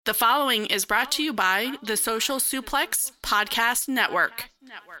The following is brought to you by the Social Suplex Podcast Network.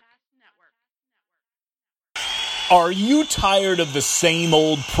 Are you tired of the same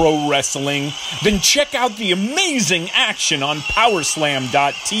old pro wrestling? Then check out the amazing action on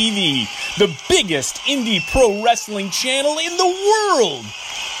Powerslam.tv, the biggest indie pro wrestling channel in the world.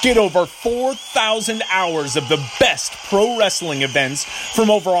 Get over 4,000 hours of the best pro wrestling events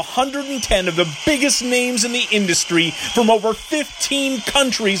from over 110 of the biggest names in the industry from over 15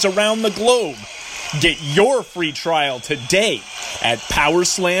 countries around the globe. Get your free trial today at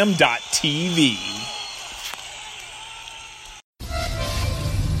Powerslam.tv.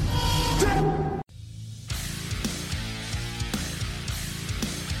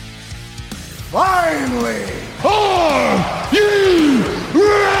 Finally, are you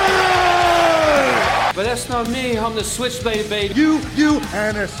ready? But that's not me, I'm the Switchblade baby. You,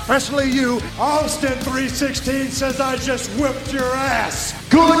 and especially you. Austin 316 says I just whipped your ass.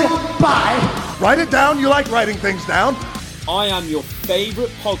 Goodbye. Write it down, you like writing things down. I am your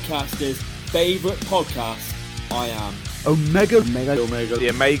favorite podcaster's favorite podcast. I am Omega, the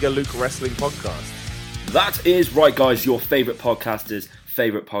Omega Luke Wrestling Podcast. That is right, guys, your favorite podcaster's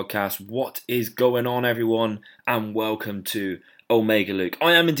favorite podcast. What is going on, everyone? And welcome to Omega Luke.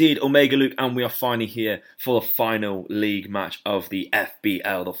 I am indeed Omega Luke, and we are finally here for the final league match of the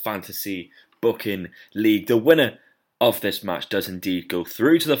FBL, the Fantasy Booking League. The winner of this match does indeed go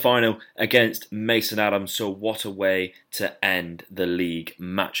through to the final against Mason Adams, so what a way to end the league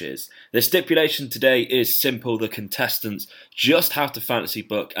matches. The stipulation today is simple. The contestants just have to fantasy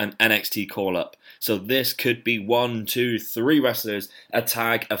book an NXT call-up. So this could be 1, 2, 3 wrestlers, a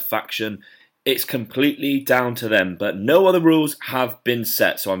tag, a faction. It's completely down to them, but no other rules have been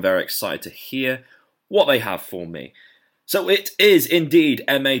set, so I'm very excited to hear what they have for me. So it is indeed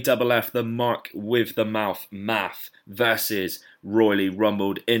MAFF, the mark with the mouth, Maff versus Royally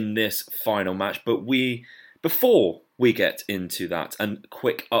Rumbled in this final match. But before we get into that, a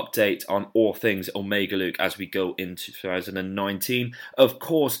quick update on all things Omega Luke as we go into 2019. Of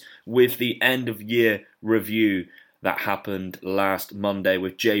course, with the end of year review that happened last Monday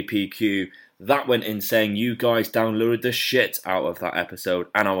with JPQ, that went insane. You guys downloaded the shit out of that episode,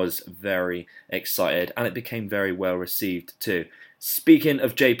 and I was very excited, and it became very well received too. Speaking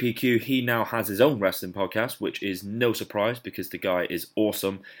of JPQ, he now has his own wrestling podcast, which is no surprise because the guy is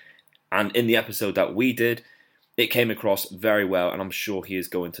awesome. And in the episode that we did, it came across very well, and I'm sure he is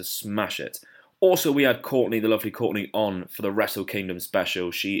going to smash it. Also, we had Courtney, the lovely Courtney, on for the Wrestle Kingdom special.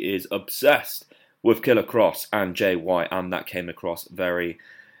 She is obsessed with Killer Cross and Jay White, and that came across very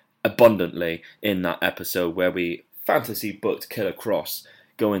abundantly in that episode where we fantasy booked Killer Cross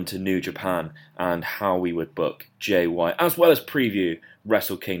going to New Japan and how we would book Jay White, as well as preview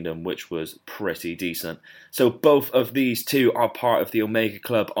Wrestle Kingdom, which was pretty decent. So both of these two are part of the Omega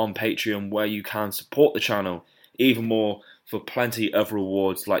Club on Patreon, where you can support the channel even more for plenty of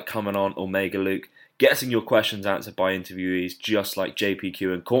rewards like coming on Omega Luke, getting your questions answered by interviewees just like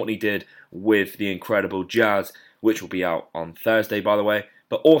JPQ and Courtney did with the incredible Jazz, which will be out on Thursday, by the way,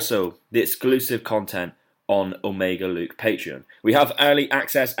 but also the exclusive content on Omega Luke Patreon. We have early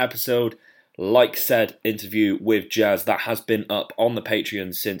access episode, like said interview with Jazz, that has been up on the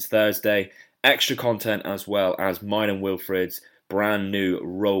Patreon since Thursday. Extra content as well as mine and Wilfred's brand new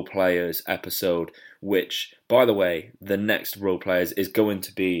Role Players episode, which, by the way, the next Role Players is going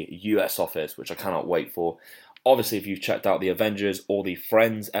to be US Office, which I cannot wait for. Obviously, if you've checked out the Avengers or the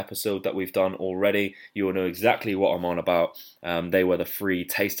Friends episode that we've done already, you will know exactly what I'm on about. They were the free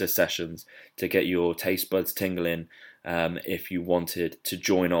taster sessions to get your taste buds tingling if you wanted to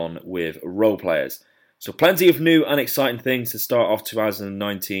join on with Role Players. So plenty of new and exciting things to start off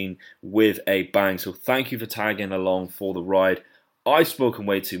 2019 with a bang. So thank you for tagging along for the ride. I've spoken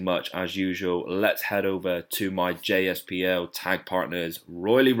way too much as usual. Let's head over to my JSPL tag partners,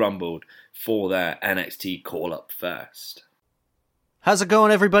 Royally Rumbled, for their NXT call-up first. How's it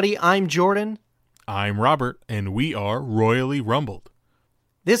going, everybody? I'm Jordan. I'm Robert, and we are Royally Rumbled.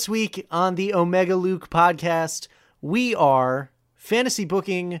 This week on the Omega Luke podcast, we are fantasy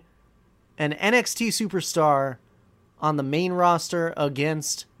booking an NXT superstar on the main roster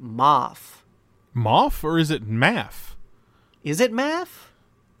against Maff. Maff, or is it Maff? Is it Maff?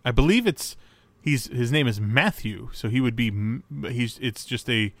 I believe his name is Matthew, so he would be it's just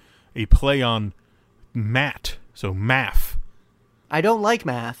a play on Matt, so Maff. I don't like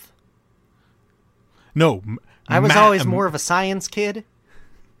math. No, I was always more of a science kid.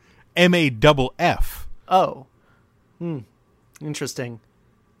 MAFF. Oh, interesting.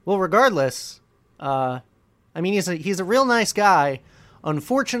 Well, regardless, I mean he's a real nice guy.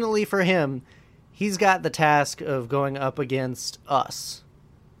 Unfortunately for him, he's got the task of going up against us.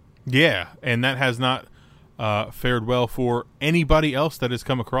 Yeah, and that has not fared well for anybody else that has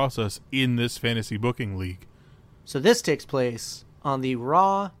come across us in this fantasy booking league. So this takes place on the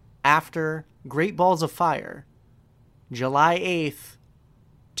Raw after Great Balls of Fire, July 8th,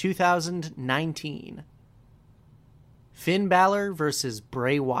 2019. Finn Balor versus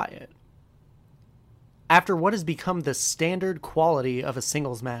Bray Wyatt. After what has become the standard quality of a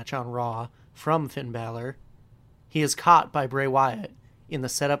singles match on Raw from Finn Balor, he is caught by Bray Wyatt in the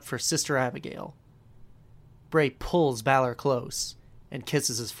setup for Sister Abigail. Bray pulls Balor close and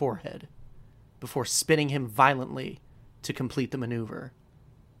kisses his forehead before spinning him violently to complete the maneuver.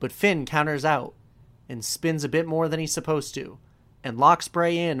 But Finn counters out and spins a bit more than he's supposed to and locks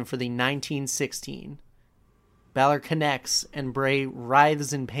Bray in for the 1916. Balor connects and Bray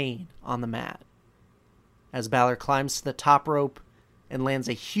writhes in pain on the mat as Balor climbs to the top rope and lands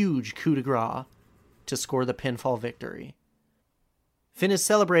a huge coup de grace to score the pinfall victory. Finn is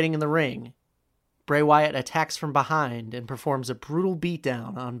celebrating in the ring. Bray Wyatt attacks from behind and performs a brutal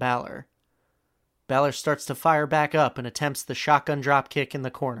beatdown on Balor. Balor starts to fire back up and attempts the shotgun dropkick in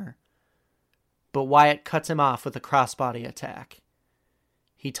the corner, but Wyatt cuts him off with a crossbody attack.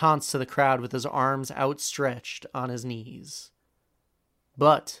 He taunts to the crowd with his arms outstretched on his knees.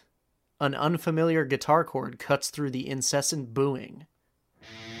 But an unfamiliar guitar chord cuts through the incessant booing.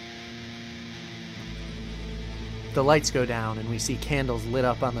 The lights go down and we see candles lit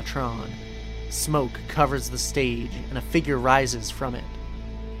up on the Tron. Smoke covers the stage and a figure rises from it.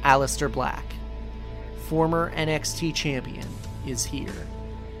 Aleister Black, former NXT champion, is here.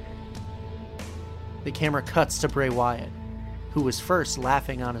 The camera cuts to Bray Wyatt, who was first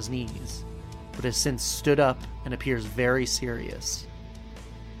laughing on his knees, but has since stood up and appears very serious.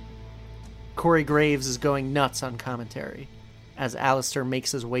 Corey Graves is going nuts on commentary as Aleister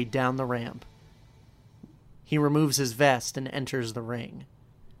makes his way down the ramp. He removes his vest and enters the ring.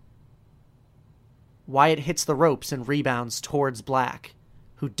 Wyatt hits the ropes and rebounds towards Black,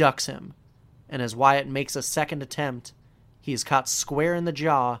 who ducks him, and as Wyatt makes a second attempt, he is caught square in the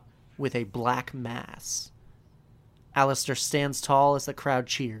jaw with a black mass. Aleister stands tall as the crowd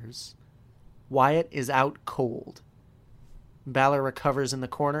cheers. Wyatt is out cold. Balor recovers in the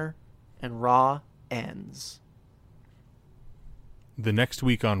corner, and Raw ends. The next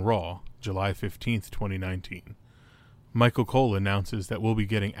week on Raw, July 15th, 2019, Michael Cole announces that we'll be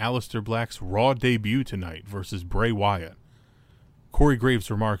getting Aleister Black's Raw debut tonight versus Bray Wyatt. Corey Graves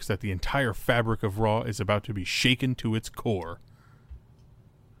remarks that the entire fabric of Raw is about to be shaken to its core.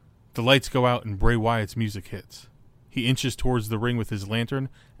 The lights go out and Bray Wyatt's music hits. He inches towards the ring with his lantern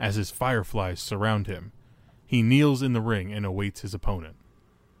as his fireflies surround him. He kneels in the ring and awaits his opponent.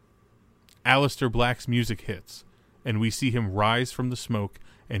 Aleister Black's music hits, and we see him rise from the smoke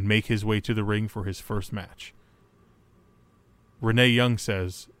and make his way to the ring for his first match. Renee Young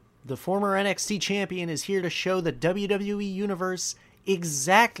says, "The former NXT champion is here to show the WWE Universe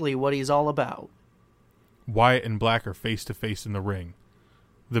exactly what he's all about." Wyatt and Black are face to face in the ring.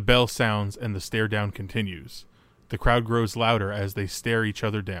 The bell sounds and the stare down continues. The crowd grows louder as they stare each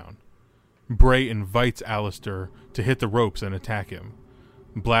other down. Bray invites Aleister to hit the ropes and attack him.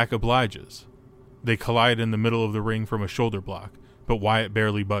 Black obliges. They collide in the middle of the ring from a shoulder block, but Wyatt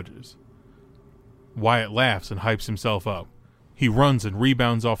barely budges. Wyatt laughs and hypes himself up. He runs and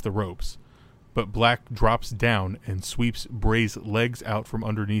rebounds off the ropes, but Black drops down and sweeps Bray's legs out from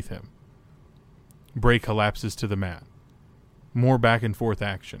underneath him. Bray collapses to the mat. More back and forth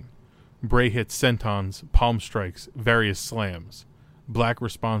action. Bray hits sentons, palm strikes, various slams. Black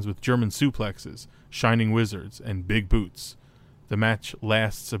responds with German suplexes, shining wizards, and big boots. The match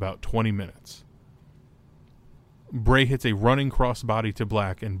lasts about 20 minutes. Bray hits a running crossbody to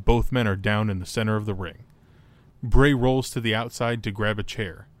Black, and both men are down in the center of the ring. Bray rolls to the outside to grab a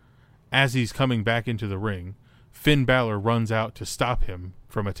chair. As he's coming back into the ring, Finn Balor runs out to stop him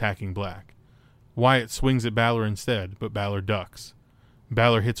from attacking Black. Wyatt swings at Balor instead, but Balor ducks.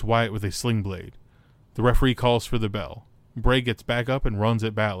 Balor hits Wyatt with a sling blade. The referee calls for the bell. Bray gets back up and runs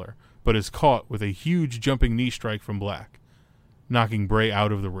at Balor, but is caught with a huge jumping knee strike from Black, knocking Bray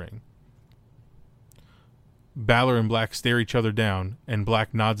out of the ring. Balor and Black stare each other down, and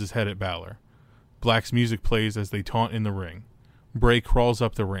Black nods his head at Balor. Black's music plays as they taunt in the ring. Bray crawls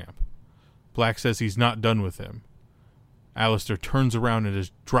up the ramp. Black says he's not done with him. Aleister turns around and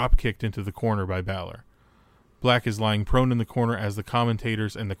is drop-kicked into the corner by Balor. Black is lying prone in the corner as the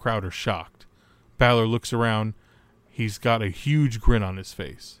commentators and the crowd are shocked. Balor looks around. He's got a huge grin on his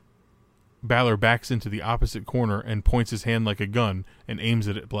face. Balor backs into the opposite corner and points his hand like a gun and aims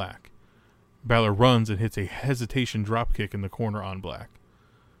it at Black. Balor runs and hits a hesitation dropkick in the corner on Black.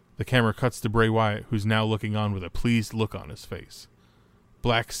 The camera cuts to Bray Wyatt, who's now looking on with a pleased look on his face.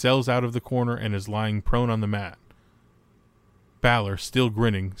 Black sells out of the corner and is lying prone on the mat. Balor, still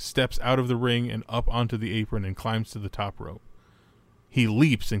grinning, steps out of the ring and up onto the apron and climbs to the top rope. He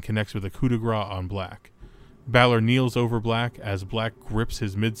leaps and connects with a coup de grace on Black. Balor kneels over Black as Black grips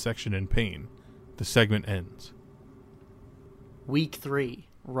his midsection in pain. The segment ends. Week 3,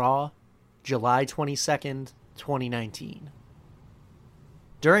 Raw, July 22nd, 2019.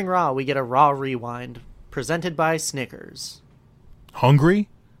 During Raw, we get a Raw Rewind, presented by Snickers. Hungry?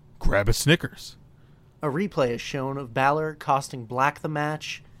 Grab a Snickers. A replay is shown of Balor costing Black the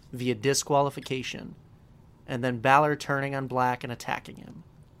match via disqualification, and then Balor turning on Black and attacking him.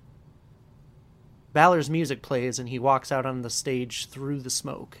 Balor's music plays and he walks out on the stage through the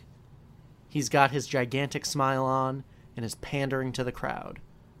smoke. He's got his gigantic smile on and is pandering to the crowd,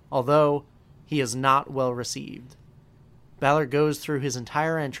 although he is not well received. Balor goes through his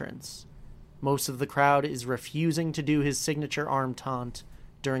entire entrance. Most of the crowd is refusing to do his signature arm taunt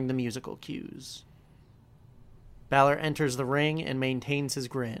during the musical cues. Balor enters the ring and maintains his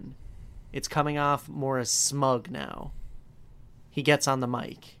grin. It's coming off more as smug now. He gets on the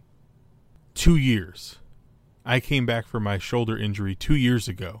mic. 2 years. I came back from my shoulder injury 2 years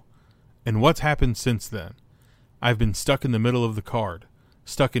ago. And what's happened since then? I've been stuck in the middle of the card,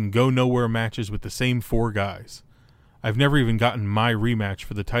 stuck in go-nowhere matches with the same 4 guys. I've never even gotten my rematch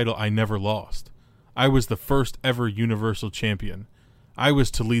for the title I never lost. I was the first ever Universal Champion. I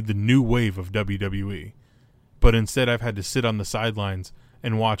was to lead the new wave of WWE. But instead I've had to sit on the sidelines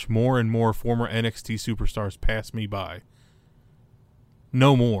and watch more and more former NXT superstars pass me by.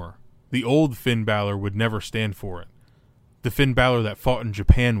 No more. The old Finn Balor would never stand for it. The Finn Balor that fought in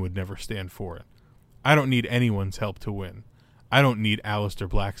Japan would never stand for it. I don't need anyone's help to win. I don't need Aleister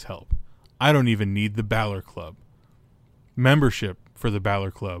Black's help. I don't even need the Balor Club. Membership for the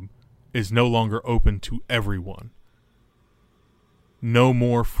Balor Club is no longer open to everyone. No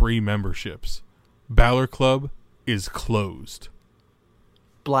more free memberships. Balor Club is closed.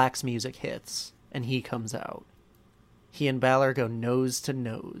 Black's music hits, and he comes out. He and Balor go nose to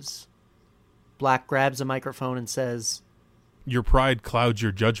nose. Black grabs a microphone and says, "Your pride clouds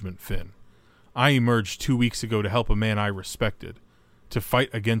your judgment, Finn. I emerged 2 weeks ago to help a man I respected, to fight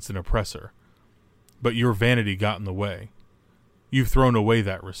against an oppressor. But your vanity got in the way. You've thrown away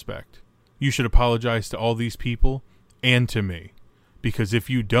that respect. You should apologize to all these people and to me, because if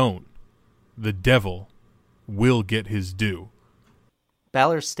you don't, the devil will get his due."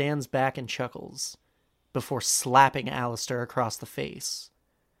 Balor stands back and chuckles, before slapping Aleister across the face.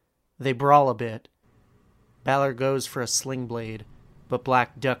 They brawl a bit. Balor goes for a sling blade, but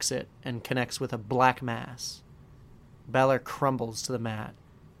Black ducks it and connects with a black mass. Balor crumbles to the mat,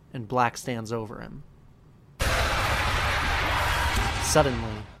 and Black stands over him.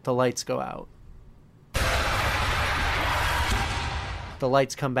 Suddenly, the lights go out. The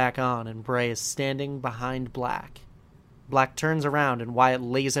lights come back on, and Bray is standing behind Black. Black turns around, and Wyatt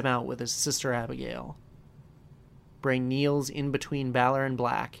lays him out with his sister Abigail. Bray kneels in between Balor and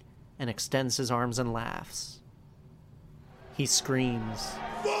Black and extends his arms and laughs. He screams,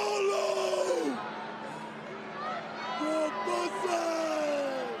 "Follow!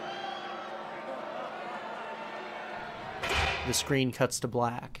 The screen cuts to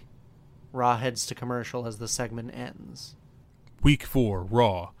black. Raw heads to commercial as the segment ends. Week 4,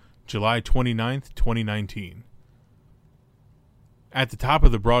 Raw, July 29th, 2019. At the top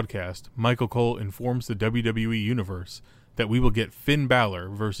of the broadcast, Michael Cole informs the WWE Universe that we will get Finn Balor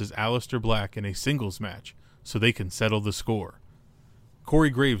versus Aleister Black in a singles match so they can settle the score.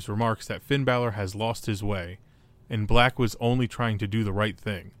 Corey Graves remarks that Finn Balor has lost his way, and Black was only trying to do the right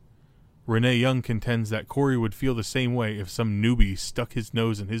thing. Renee Young contends that Corey would feel the same way if some newbie stuck his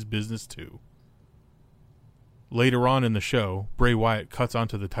nose in his business too. Later on in the show, Bray Wyatt cuts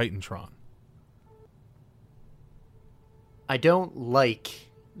onto the Titantron. I don't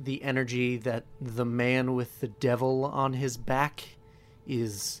like the energy that the man with the devil on his back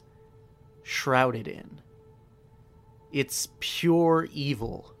is shrouded in. It's pure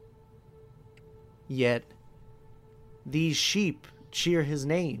evil. Yet, these sheep cheer his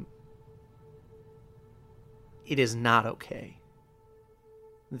name. It is not okay.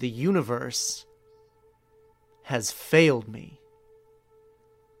 The universe has failed me.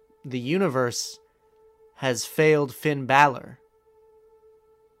 The universe has failed Finn Balor.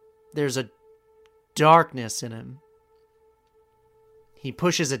 There's a darkness in him. He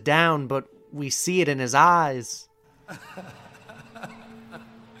pushes it down, but we see it in his eyes.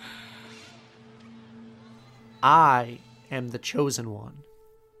 I am the chosen one.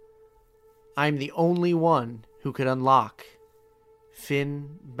 I'm the only one who could unlock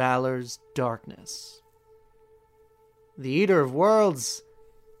Finn Balor's darkness. The Eater of Worlds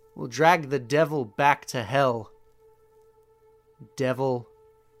will drag the devil back to hell. Devil,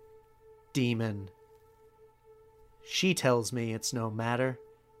 demon. She tells me it's no matter.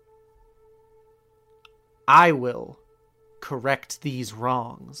 I will correct these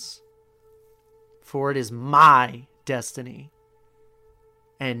wrongs, for it is my destiny,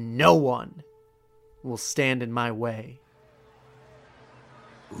 and no one will stand in my way.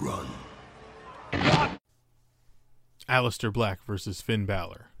 Run. Aleister Black versus Finn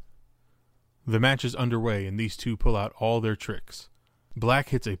Balor. The match is underway and these two pull out all their tricks. Black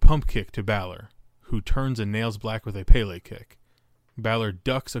hits a pump kick to Balor, who turns and nails Black with a Pele kick. Balor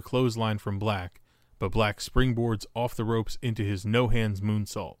ducks a clothesline from Black, but Black springboards off the ropes into his no-hands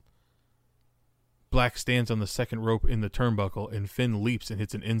moonsault. Black stands on the second rope in the turnbuckle and Finn leaps and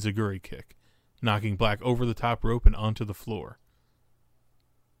hits an enziguri kick, knocking Black over the top rope and onto the floor.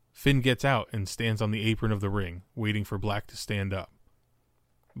 Finn gets out and stands on the apron of the ring, waiting for Black to stand up.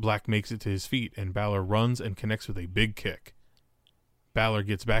 Black makes it to his feet and Balor runs and connects with a big kick. Balor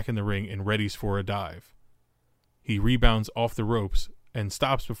gets back in the ring and readies for a dive. He rebounds off the ropes and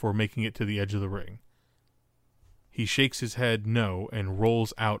stops before making it to the edge of the ring. He shakes his head no and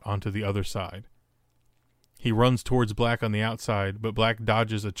rolls out onto the other side. He runs towards Black on the outside, but Black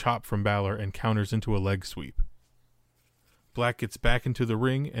dodges a chop from Balor and counters into a leg sweep. Black gets back into the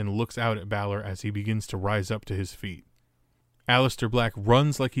ring and looks out at Balor as he begins to rise up to his feet. Aleister Black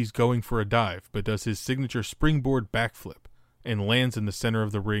runs like he's going for a dive, but does his signature springboard backflip and lands in the center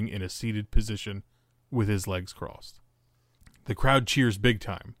of the ring in a seated position with his legs crossed. The crowd cheers big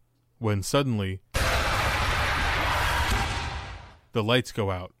time, when suddenly the lights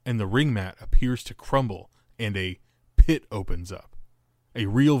go out and the ring mat appears to crumble and a pit opens up. A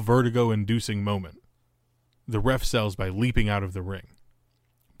real vertigo-inducing moment. The ref sells by leaping out of the ring.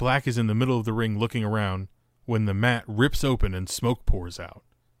 Black is in the middle of the ring looking around when the mat rips open and smoke pours out.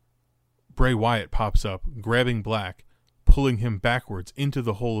 Bray Wyatt pops up, grabbing Black, pulling him backwards into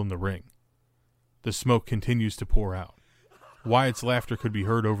the hole in the ring. The smoke continues to pour out. Wyatt's laughter could be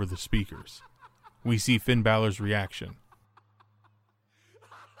heard over the speakers. We see Finn Balor's reaction.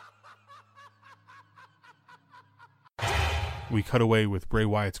 We cut away with Bray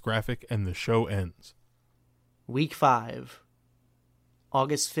Wyatt's graphic and the show ends. Week 5,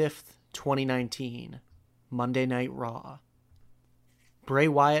 August 5th, 2019, Monday Night Raw. Bray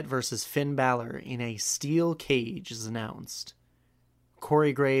Wyatt versus Finn Balor in a steel cage is announced.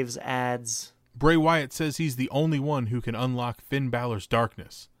 Corey Graves adds, Bray Wyatt says he's the only one who can unlock Finn Balor's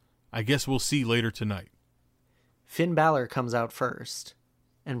darkness. I guess we'll see later tonight. Finn Balor comes out first,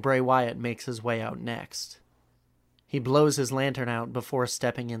 and Bray Wyatt makes his way out next. He blows his lantern out before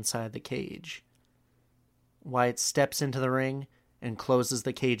stepping inside the cage. Wyatt steps into the ring and closes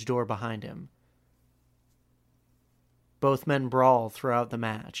the cage door behind him. Both men brawl throughout the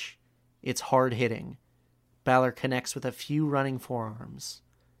match. It's hard-hitting. Balor connects with a few running forearms.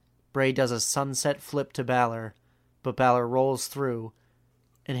 Bray does a sunset flip to Balor, but Balor rolls through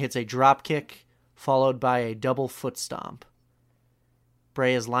and hits a dropkick followed by a double foot stomp.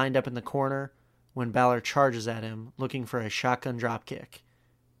 Bray is lined up in the corner when Balor charges at him, looking for a shotgun dropkick,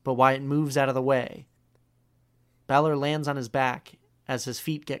 but Wyatt moves out of the way. Balor lands on his back as his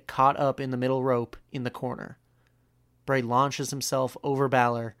feet get caught up in the middle rope in the corner. Bray launches himself over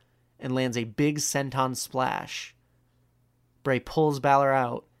Balor and lands a big senton splash. Bray pulls Balor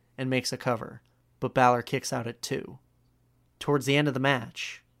out and makes a cover, but Balor kicks out at 2. Towards the end of the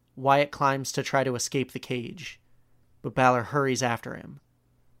match, Wyatt climbs to try to escape the cage, but Balor hurries after him.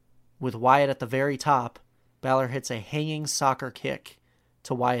 With Wyatt at the very top, Balor hits a hanging soccer kick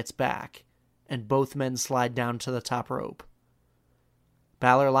to Wyatt's back, and both men slide down to the top rope.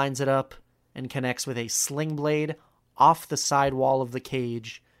 Balor lines it up and connects with a sling blade off the side wall of the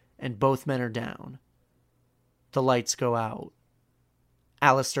cage, and both men are down. The lights go out.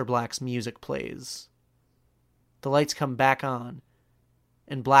 Aleister Black's music plays. The lights come back on,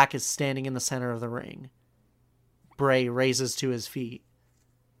 and Black is standing in the center of the ring. Bray raises to his feet,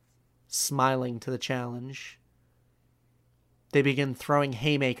 smiling to the challenge. They begin throwing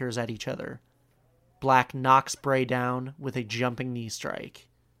haymakers at each other. Black knocks Bray down with a jumping knee strike.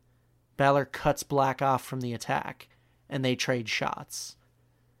 Balor cuts Black off from the attack, and they trade shots.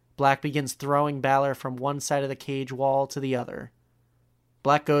 Black begins throwing Balor from one side of the cage wall to the other.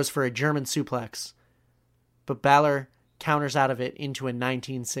 Black goes for a German suplex, but Balor counters out of it into a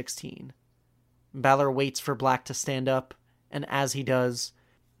 1916. Balor waits for Black to stand up, and as he does,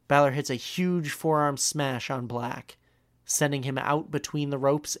 Balor hits a huge forearm smash on Black, sending him out between the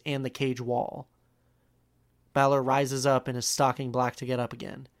ropes and the cage wall. Balor rises up and is stalking Black to get up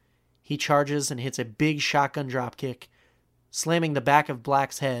again. He charges and hits a big shotgun dropkick, slamming the back of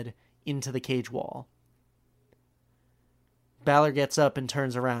Black's head into the cage wall. Balor gets up and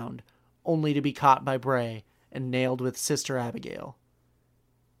turns around, only to be caught by Bray and nailed with Sister Abigail.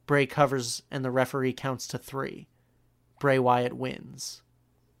 Bray covers and the referee counts to 3. Bray Wyatt wins.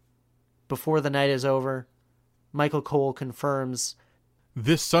 Before the night is over, Michael Cole confirms,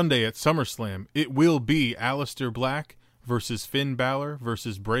 this Sunday at SummerSlam, it will be Aleister Black versus Finn Balor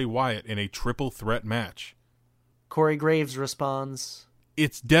versus Bray Wyatt in a triple threat match. Corey Graves responds,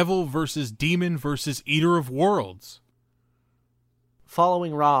 it's Devil versus Demon versus Eater of Worlds.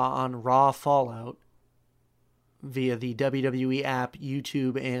 Following Raw on Raw Fallout via the WWE app,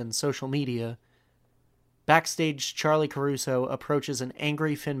 YouTube, and social media, backstage Charlie Caruso approaches an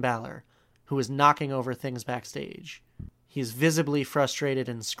angry Finn Balor, who is knocking over things backstage. He is visibly frustrated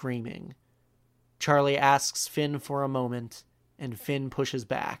and screaming. Charlie asks Finn for a moment, and Finn pushes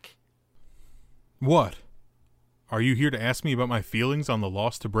back. What? Are you here to ask me about my feelings on the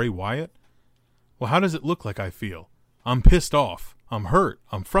loss to Bray Wyatt? Well, how does it look like I feel? I'm pissed off. I'm hurt.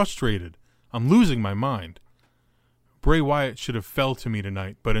 I'm frustrated. I'm losing my mind. Bray Wyatt should have fell to me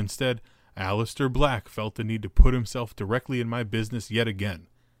tonight, but instead, Aleister Black felt the need to put himself directly in my business yet again.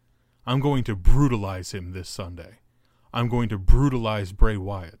 I'm going to brutalize him this Sunday. I'm going to brutalize Bray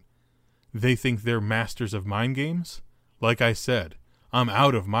Wyatt. They think they're masters of mind games? Like I said, I'm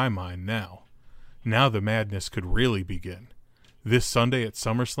out of my mind now. Now the madness could really begin. This Sunday at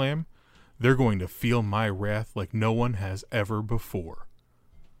SummerSlam, they're going to feel my wrath like no one has ever before.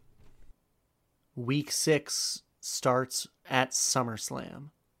 Week 6 starts at SummerSlam,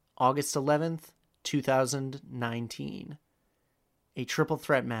 August 11th, 2019. A triple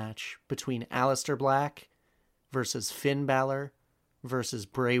threat match between Aleister Black versus Finn Balor versus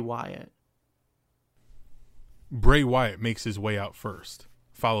Bray Wyatt. Bray Wyatt makes his way out first,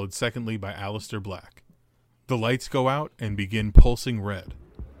 followed secondly by Aleister Black. The lights go out and begin pulsing red.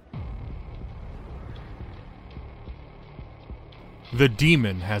 The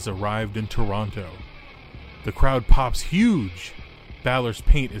Demon has arrived in Toronto. The crowd pops huge. Balor's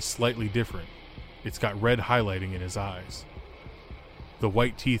paint is slightly different. It's got red highlighting in his eyes. The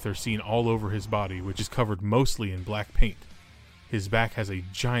white teeth are seen all over his body, which is covered mostly in black paint. His back has a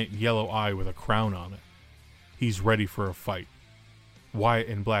giant yellow eye with a crown on it. He's ready for a fight. Wyatt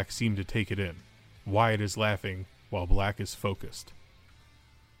and Black seem to take it in. Wyatt is laughing while Black is focused.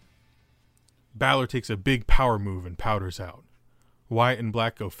 Balor takes a big power move and powders out. Wyatt and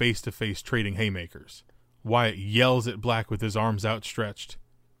Black go face to face trading haymakers. Wyatt yells at Black with his arms outstretched.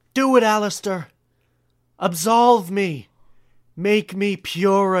 Do it, Aleister! Absolve me! Make me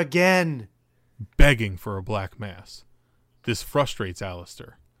pure again! Begging for a black mass. This frustrates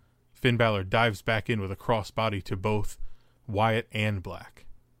Aleister. Finn Balor dives back in with a crossbody to both Wyatt and Black.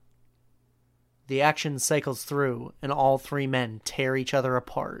 The action cycles through, and all 3 men tear each other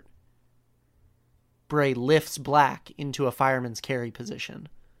apart. Bray lifts Black into a fireman's carry position.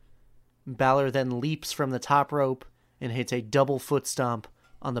 Balor then leaps from the top rope and hits a double foot stomp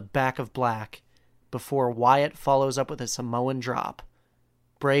on the back of Black before Wyatt follows up with a Samoan drop.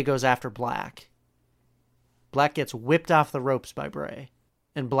 Bray goes after Black. Black gets whipped off the ropes by Bray,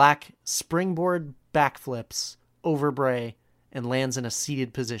 and Black springboard backflips over Bray and lands in a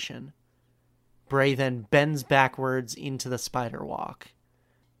seated position. Bray then bends backwards into the spider walk.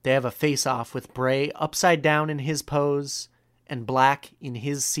 They have a face-off with Bray upside down in his pose and Black in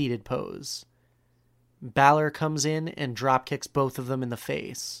his seated pose. Balor comes in and dropkicks both of them in the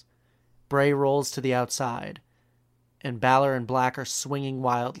face. Bray rolls to the outside, and Balor and Black are swinging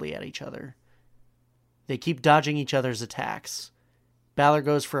wildly at each other. They keep dodging each other's attacks. Balor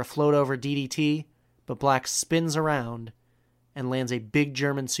goes for a float-over DDT, but Black spins around and lands a big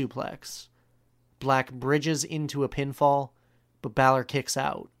German suplex. Black bridges into a pinfall, but Balor kicks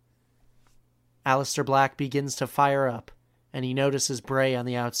out. Aleister Black begins to fire up, and he notices Bray on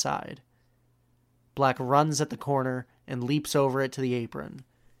the outside. Black runs at the corner and leaps over it to the apron.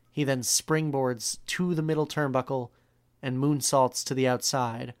 He then springboards to the middle turnbuckle and moonsaults to the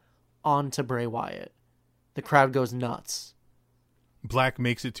outside onto Bray Wyatt. The crowd goes nuts. Black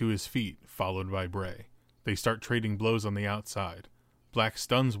makes it to his feet, followed by Bray. They start trading blows on the outside. Black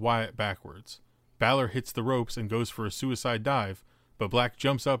stuns Wyatt backwards. Balor hits the ropes and goes for a suicide dive, but Black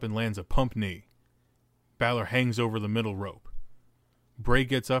jumps up and lands a pump knee. Balor hangs over the middle rope. Bray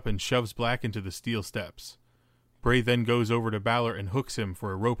gets up and shoves Black into the steel steps. Bray then goes over to Balor and hooks him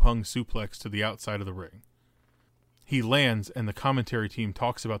for a rope-hung suplex to the outside of the ring. He lands, and the commentary team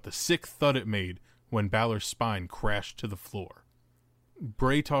talks about the sick thud it made when Balor's spine crashed to the floor.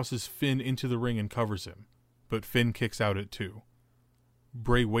 Bray tosses Finn into the ring and covers him, but Finn kicks out at 2.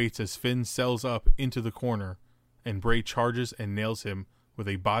 Bray waits as Finn sells up into the corner and Bray charges and nails him with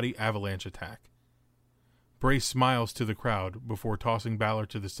a body avalanche attack. Bray smiles to the crowd before tossing Balor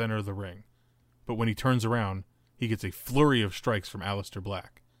to the center of the ring, but when he turns around, he gets a flurry of strikes from Aleister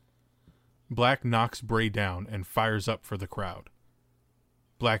Black. Black knocks Bray down and fires up for the crowd.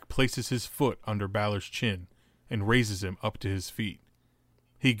 Black places his foot under Balor's chin and raises him up to his feet.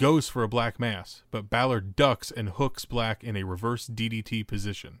 He goes for a Black Mass, but Balor ducks and hooks Black in a reverse DDT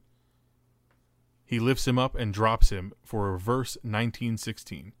position. He lifts him up and drops him for a reverse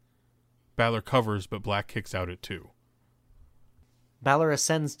 1916. Balor covers, but Black kicks out at 2. Balor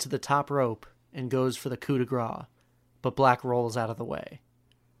ascends to the top rope and goes for the coup de grace, but Black rolls out of the way.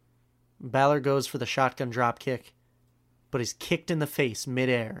 Balor goes for the shotgun drop kick, but is kicked in the face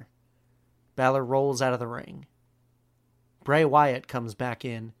midair. Balor rolls out of the ring. Bray Wyatt comes back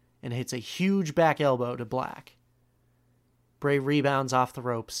in and hits a huge back elbow to Black. Bray rebounds off the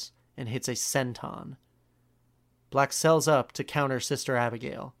ropes and hits a senton. Black sells up to counter Sister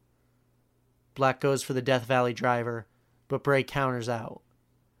Abigail. Black goes for the Death Valley driver, but Bray counters out.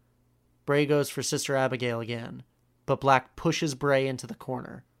 Bray goes for Sister Abigail again, but Black pushes Bray into the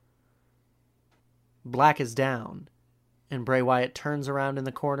corner. Black is down, and Bray Wyatt turns around in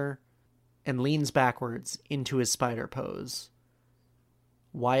the corner and leans backwards into his spider pose.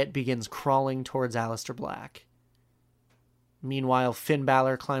 Wyatt begins crawling towards Aleister Black. Meanwhile, Finn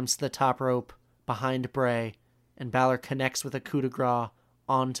Balor climbs to the top rope behind Bray, and Balor connects with a coup de grace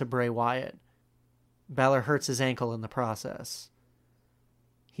onto Bray Wyatt. Balor hurts his ankle in the process.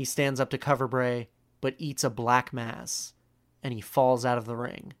 He stands up to cover Bray, but eats a Black Mass, and he falls out of the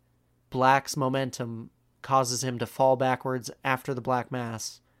ring. Black's momentum causes him to fall backwards after the Black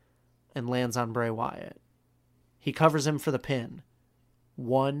Mass and lands on Bray Wyatt. He covers him for the pin.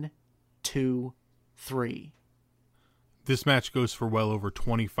 1, 2, 3. This match goes for well over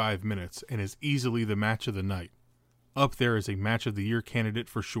 25 minutes and is easily the match of the night. Up there as a match of the year candidate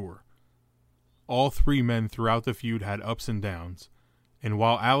for sure. All 3 men throughout the feud had ups and downs, and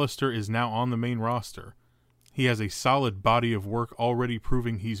while Aleister is now on the main roster, he has a solid body of work already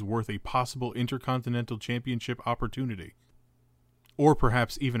proving he's worth a possible Intercontinental Championship opportunity, or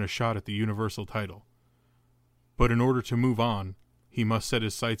perhaps even a shot at the Universal title. But in order to move on, he must set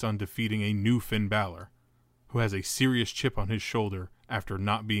his sights on defeating a new Finn Balor, who has a serious chip on his shoulder after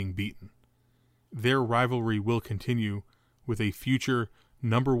not being beaten. Their rivalry will continue with a future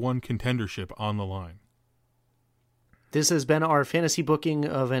number 1 contendership on the line. This has been our fantasy booking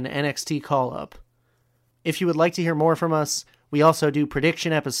of an NXT call-up. If you would like to hear more from us, we also do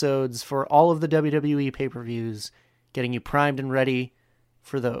prediction episodes for all of the WWE pay-per-views, getting you primed and ready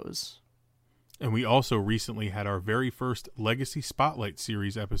for those. And we also recently had our very first Legacy Spotlight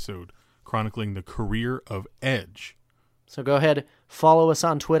Series episode, chronicling the career of Edge. So go ahead, follow us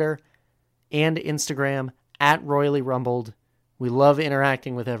on Twitter and Instagram at Royally Rumbled. We love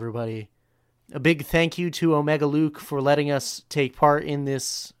interacting with everybody. A big thank you to Omega Luke for letting us take part in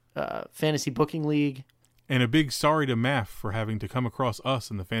this fantasy booking league. And a big sorry to Maff for having to come across us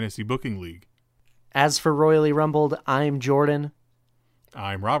in the Fantasy Booking League. As for Royally Rumbled, I'm Jordan.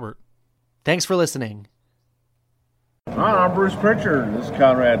 I'm Robert. Thanks for listening. Hi, I'm Bruce Pritchard. This is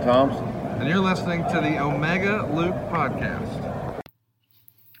Conrad Thompson. And you're listening to the Omega Luke Podcast.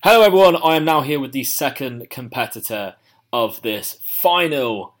 Hello everyone, I am now here with the second competitor of this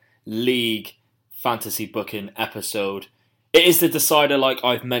final league fantasy booking episode. It is the decider, like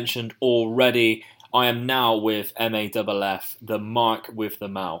I've mentioned already. I am now with MAFF, the Mark with the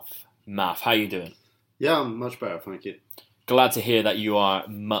Mouth. Maff, how you doing? Yeah, I'm much better, thank you. Glad to hear that you are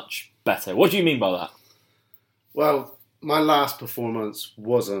much better. What do you mean by that? Well, my last performance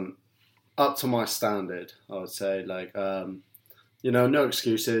wasn't up to my standard, I would say. No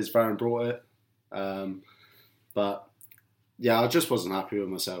excuses, Varun brought it. But, yeah, I just wasn't happy with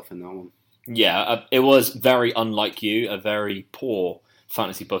myself in that one. Yeah, it was very unlike you, a very poor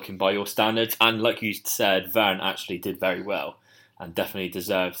fantasy booking by your standards. And like you said, Varun actually did very well and definitely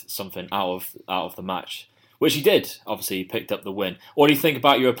deserved something out of the match, which he did. Obviously, he picked up the win. What do you think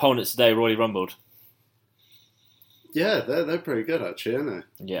about your opponents today, Royally Rumbled? Yeah, they're pretty good, actually, aren't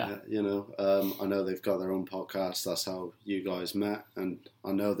they? Yeah. I know they've got their own podcast. That's how you guys met. And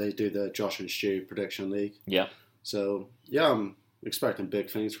I know they do the Josh and Stu Prediction League. Yeah. So, yeah, I'm expecting big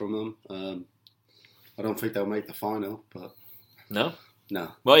things from them. I don't think they'll make the final, but... No?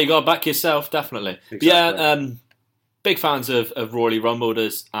 No. Well, you got to back yourself, definitely. Exactly. Yeah, big fans of Royally Rumbled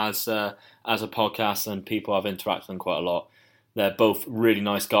as a podcast, and people I've interacted with them quite a lot. They're both really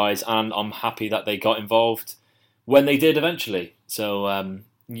nice guys, and I'm happy that they got involved when they did eventually. So,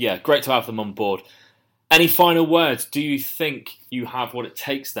 yeah, great to have them on board. Any final words? Do you think you have what it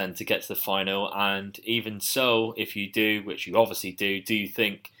takes then to get to the final? And even so, if you do, which you obviously do you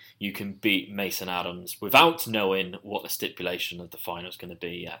think you can beat Mason Adams without knowing what the stipulation of the final is going to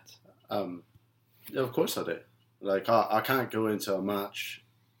be yet? Of course I do. Like, I can't go into a match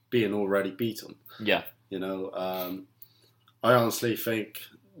being already beaten. Yeah. You know, I honestly think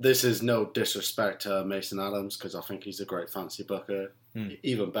this is no disrespect to Mason Adams, because I think he's a great fantasy booker,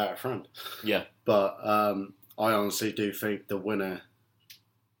 even better friend. Yeah. But I honestly do think the winner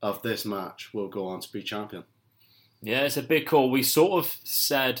of this match will go on to be champion. Yeah, it's a big call. We sort of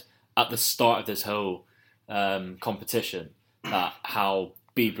said at the start of this whole competition that how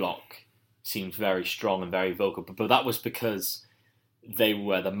B Block seemed very strong and very vocal, but that was because they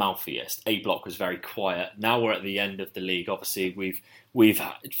were the mouthiest. A Block was very quiet. Now we're at the end of the league. Obviously, we've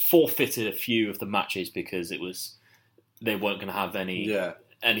forfeited a few of the matches because they weren't going to have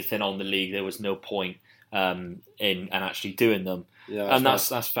anything on the league. There was no point in actually doing them. Yeah, and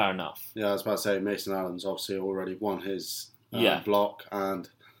that's fair enough. Yeah, I was about to say Mason Adams obviously already won his block, and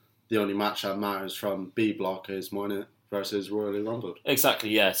the only match that matters from B Block is mine versus Royally Rumbled. Exactly.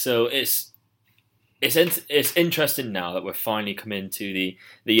 Yeah. So it's interesting now that we're finally coming to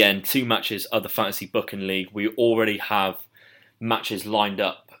the end. 2 matches of the Fantasy Booking League. We already have matches lined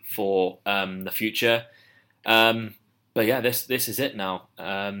up for the future. But yeah, this is it now.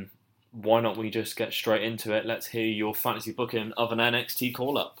 Why not we just get straight into it? Let's hear your fantasy booking of an NXT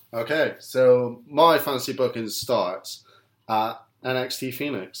call-up. Okay, so my fantasy booking starts at NXT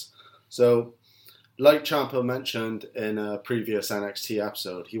Phoenix. So, like Ciampa mentioned in a previous NXT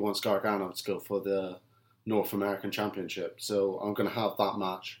episode, he wants Gargano to go for the North American Championship. So I'm going to have that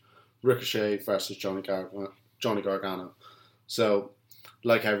match, Ricochet versus Johnny Gargano. So,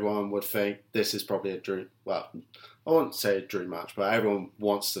 like everyone would think, this is probably a dream. Well, I won't say a dream match, but everyone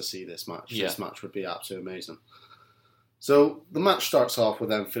wants to see this match. Yeah. This match would be absolutely amazing. So the match starts off with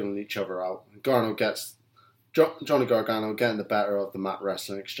them filling each other out. Johnny Gargano getting the better of the mat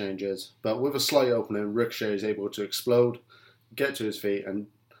wrestling exchanges, but with a slight opening, Ricochet is able to explode, get to his feet, and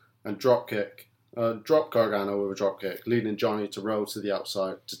drop Gargano with a drop kick, leading Johnny to roll to the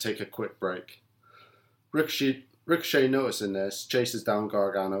outside to take a quick break. Ricochet, noticing this, chases down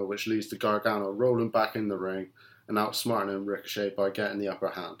Gargano, which leads to Gargano rolling back in the ring and outsmarting Ricochet by getting the upper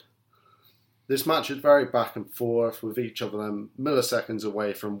hand. This match is very back and forth, with each of them milliseconds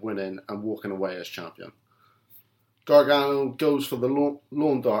away from winning and walking away as champion. Gargano goes for the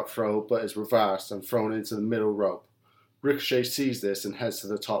lawn dart throw, but is reversed and thrown into the middle rope. Ricochet sees this and heads to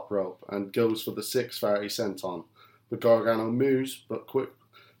the top rope and goes for the 630 senton. But Gargano moves, but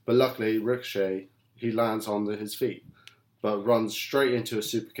luckily Ricochet, he lands onto his feet, but runs straight into a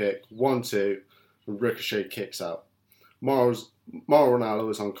super kick, 1-2, and Ricochet kicks out. Mauro Ranallo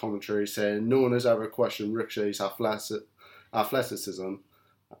is on commentary saying no one has ever questioned Ricochet's athleticism,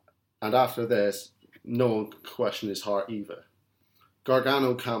 and after this, no one can question his heart either.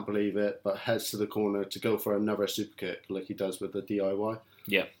 Gargano can't believe it, but heads to the corner to go for another super kick, like he does with the DIY.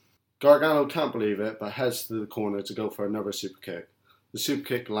 Yeah. Gargano can't believe it, but heads to the corner to go for another super kick. The super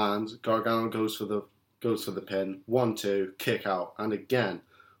kick lands, Gargano goes for the pin, 1-2, kick out, and again,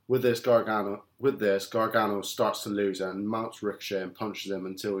 with this Gargano starts to lose it and mounts Ricochet and punches him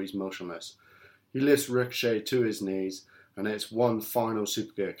until he's motionless. He lifts Ricochet to his knees and hits one final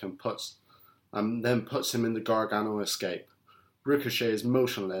super kick and then puts him in the Gargano escape. Ricochet is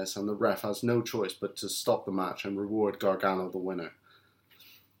motionless and the ref has no choice but to stop the match and reward Gargano the winner.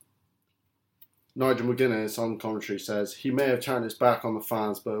 Nigel McGuinness on commentary says he may have turned his back on the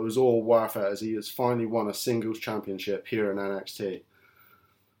fans, but it was all worth it as he has finally won a singles championship here in NXT.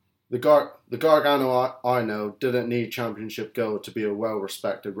 The Gargano I know didn't need championship gold to be a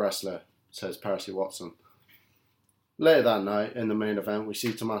well-respected wrestler, says Percy Watson. Later that night, in the main event, we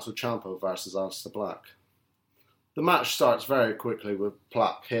see Tommaso Ciampa versus Aleister Black. The match starts very quickly with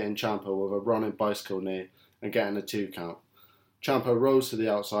Black hitting Ciampa with a running bicycle knee and getting a 2 count. Ciampa rolls to the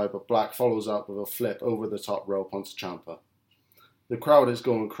outside, but Black follows up with a flip over the top rope onto Ciampa. The crowd is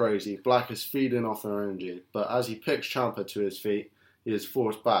going crazy. Black is feeding off their energy, but as he picks Ciampa to his feet, he is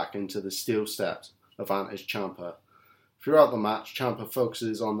forced back into the steel steps of Vantage Ciampa. Throughout the match, Ciampa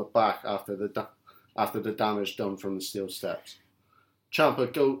focuses on the back after the damage done from the steel steps.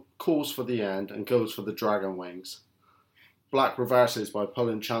 Ciampa calls for the end and goes for the dragon wings. Black reverses by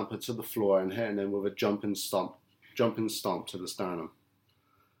pulling Ciampa to the floor and hitting him with a jumping stomp to the sternum.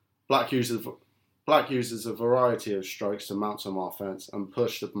 Black uses a variety of strikes to mount some offense and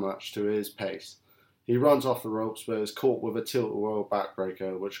push the match to his pace. He runs off the ropes but is caught with a tilt-a-whirl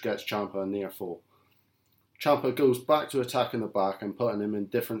backbreaker which gets Ciampa a near fall. Ciampa goes back to attacking the back and putting him in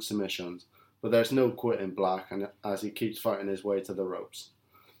different submissions, but there's no quitting Black, and as he keeps fighting his way to the ropes.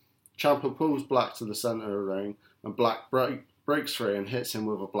 Ciampa pulls Black to the center of the ring, and Black breaks free and hits him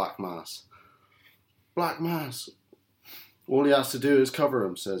with a Black Mass. Black Mass! All he has to do is cover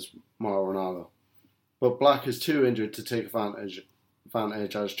him, says Mauro Ranallo. But Black is too injured to take advantage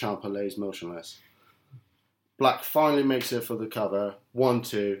as Ciampa lays motionless. Black finally makes it for the cover.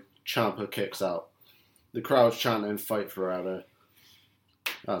 1-2, Ciampa kicks out. The crowd's chanting "Fight Forever."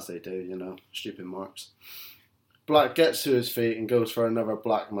 As they do, stupid marks. Black gets to his feet and goes for another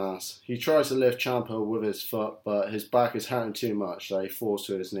Black Mass. He tries to lift Ciampa with his foot, but his back is hurting too much that he falls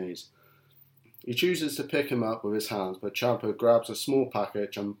to his knees. He chooses to pick him up with his hands, but Ciampa grabs a small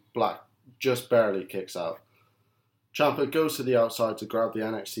package and Black just barely kicks out. Ciampa goes to the outside to grab the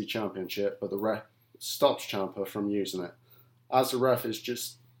NXT Championship, but the ref stops Ciampa from using it. As the ref is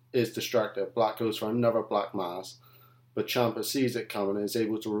distracted, Black goes for another Black Mass, but Ciampa sees it coming and is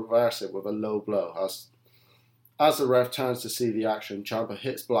able to reverse it with a low blow. As the ref turns to see the action, Ciampa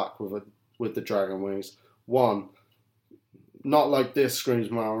hits Black with the Dragon Wings. 1, not like this, screams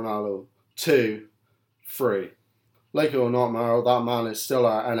Mauro Ranallo. 2, 3. Like it or not, Mauro, that man is still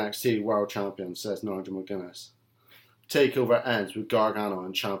our NXT World Champion, says Nigel McGuinness. Takeover ends with Gargano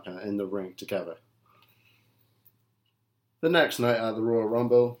and Ciampa in the ring together. The next night at the Royal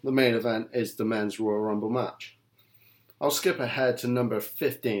Rumble, the main event is the men's Royal Rumble match. I'll skip ahead to number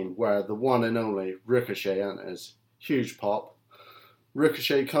 15, where the one and only Ricochet enters. Huge pop.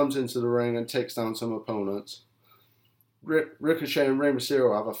 Ricochet comes into the ring and takes down some opponents. Ricochet and Rey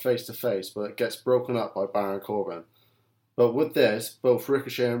Mysterio have a face-to-face, but it gets broken up by Baron Corbin. But with this, both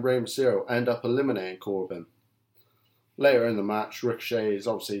Ricochet and Rey Mysterio end up eliminating Corbin. Later in the match, Ricochet is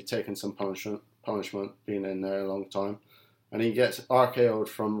obviously taking some punishment, being in there a long time, and he gets RKO'd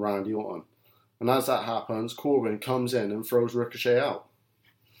from Randy Orton. And as that happens, Corbin comes in and throws Ricochet out.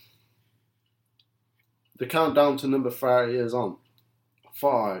 The countdown to number 30 is on.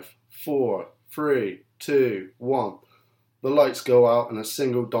 5, 4, 3, 2, 1. The lights go out and a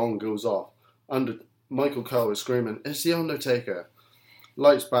single dong goes off. Michael Cole is screaming, "It's the Undertaker!"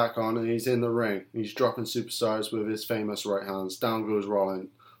 Lights back on and he's in the ring. He's dropping superstars with his famous right hands. Down goes Rollins.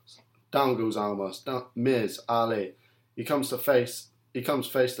 Down goes Almas. Miz, Ali. He comes face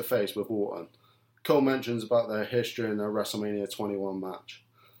to face with Orton. Cole mentions about their history in their WrestleMania 21 match.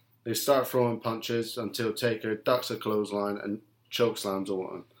 They start throwing punches until Taker ducks a clothesline and chokeslams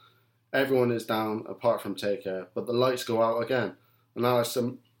Orton. Everyone is down apart from Taker, but the lights go out again, and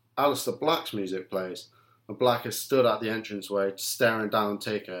Aleister Black's music plays, and Black is stood at the entranceway staring down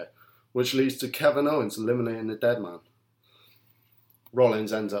Taker, which leads to Kevin Owens eliminating the Dead Man.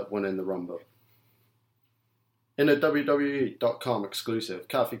 Rollins ends up winning the Rumble. In a WWE.com exclusive,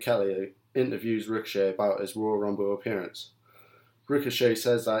 Kathy Kelly interviews Ricochet about his Royal Rumble appearance. Ricochet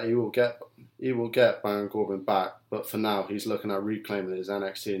says that he will get Baron Corbin back, but for now he's looking at reclaiming his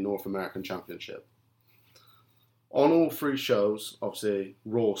NXT North American Championship. On all 3 shows, obviously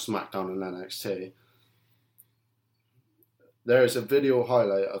Raw, SmackDown and NXT, there is a video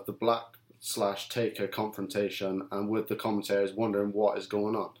highlight of the Black/Taker confrontation and with the commentators wondering what is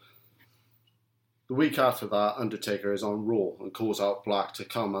going on. The week after that, Undertaker is on Raw and calls out Black to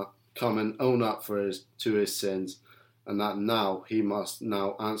come and own up to his sins, and that now he must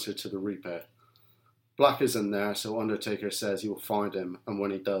answer to the Reaper. Black isn't there, so Undertaker says he will find him, and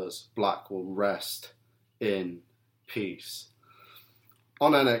when he does, Black will rest in peace.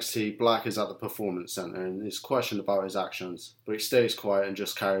 On NXT, Black is at the Performance Center and is questioned about his actions, but he stays quiet and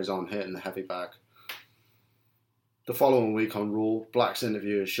just carries on hitting the heavy bag. The following week on Raw, Black's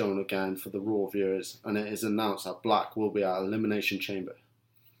interview is shown again for the Raw viewers, and it is announced that Black will be at Elimination Chamber.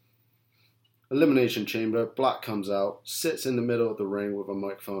 Elimination Chamber, Black comes out, sits in the middle of the ring with a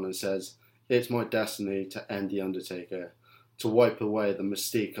microphone and says, "It's my destiny to end The Undertaker, to wipe away the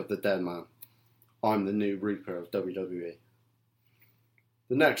mystique of the Dead Man. I'm the new Reaper of WWE."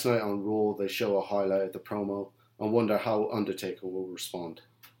 The next night on Raw, they show a highlight of the promo and wonder how Undertaker will respond.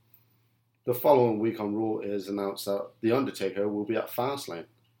 The following week on Raw, it is announced that The Undertaker will be at Fastlane.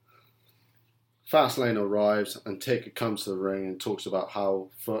 Fastlane arrives and Taker comes to the ring and talks about how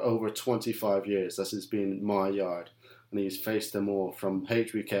for over 25 years this has been my yard and he's faced them all from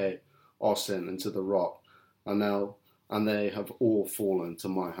HBK, Austin and to The Rock and they have all fallen to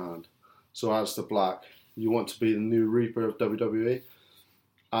my hand. So as to Black, you want to be the new Reaper of WWE?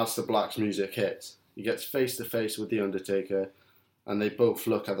 As to Black's music hits, he gets face to face with The Undertaker and they both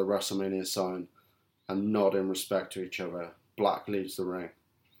look at the WrestleMania sign and nod in respect to each other. Black leaves the ring.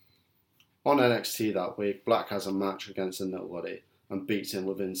 On NXT that week, Black has a match against a nobody and beats him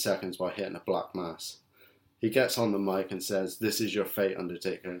within seconds by hitting a Black Mass. He gets on the mic and says, "This is your fate,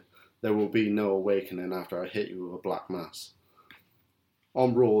 Undertaker. there will be no awakening after I hit you with a black mass.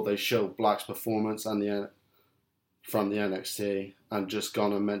 On Raw, they showed Black's performance from the NXT, and just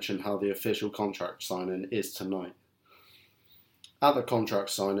gone and mentioned how the official contract signing is tonight. At the contract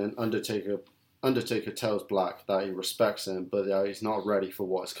signing, Undertaker tells Black that he respects him, but that he's not ready for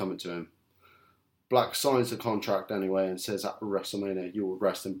what is coming to him. Black signs the contract anyway and says at WrestleMania, "You will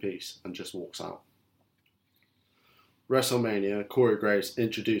rest in peace," and just walks out. WrestleMania, Corey Graves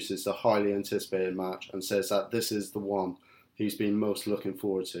introduces the highly anticipated match and says that this is the one he's been most looking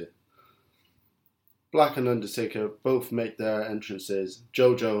forward to. Black and Undertaker both make their entrances.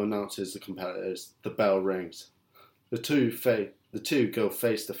 JoJo announces the competitors. The bell rings. The two go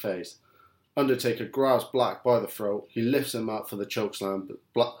face to face. Undertaker grabs Black by the throat. He lifts him up for the chokeslam,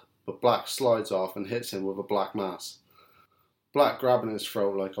 but Black slides off and hits him with a black mass. Black, grabbing his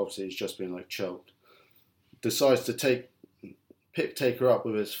throat like obviously he's just been choked, decides to pick Taker up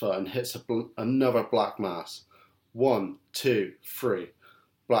with his foot and hits another black mass. 1, 2, 3.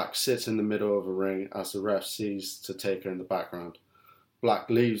 Black sits in the middle of the ring as the ref sees to Taker in the background. Black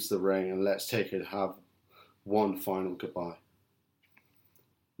leaves the ring and lets Taker have one final goodbye.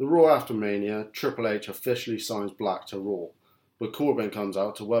 The Raw after Mania, Triple H officially signs Black to Raw, but Corbin comes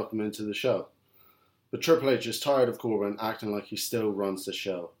out to welcome him to the show. But Triple H is tired of Corbin acting like he still runs the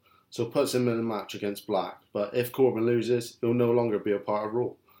show, so puts him in a match against Black, but if Corbin loses, he'll no longer be a part of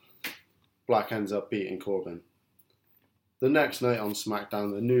Raw. Black ends up beating Corbin. The next night on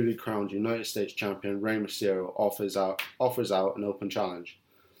SmackDown, the newly crowned United States Champion Rey Mysterio offers out an open challenge.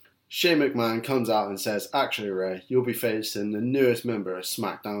 Shane McMahon comes out and says, "Actually, Rey, you'll be facing the newest member of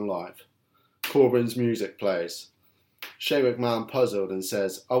SmackDown Live." Corbin's music plays. Shane McMahon puzzled and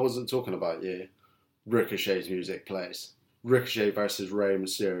says, "I wasn't talking about you." Ricochet's music plays. Ricochet versus Rey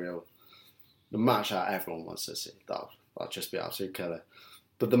Mysterio. The match that everyone wants to see. That'll just be absolute killer.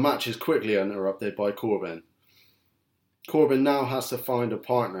 But the match is quickly interrupted by Corbin. Corbin now has to find a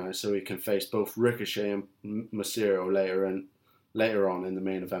partner so he can face both Ricochet and Mysterio later on in the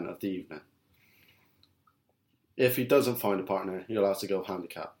main event of the evening. If he doesn't find a partner, he'll have to go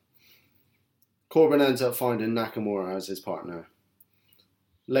handicap. Corbin ends up finding Nakamura as his partner.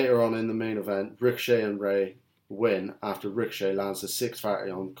 Later on in the main event, Ricochet and Rey win after Ricochet lands a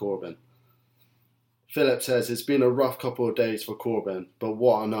 630 on Corbin. Philip says it's been a rough couple of days for Corbin, but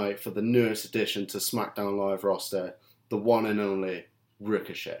what a night for the newest addition to SmackDown Live roster, the one and only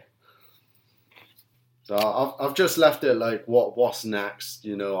Ricochet. So I've just left it what's next.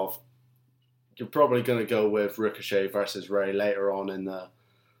 You're probably going to go with Ricochet versus Rey later on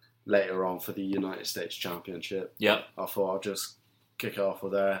for the United States Championship. Yep. I thought I'll just kick it off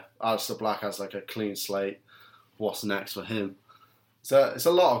with there. Aleister Black has a clean slate. What's next for him? So it's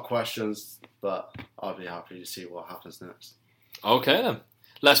a lot of questions, but I'll be happy to see what happens next. Okay then.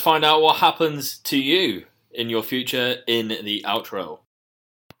 Let's find out what happens to you in your future in the outro.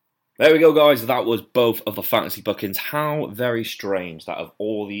 There we go, guys. That was both of the fantasy bookings. How very strange that of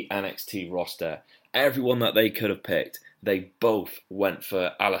all the NXT roster, everyone that they could have picked, they both went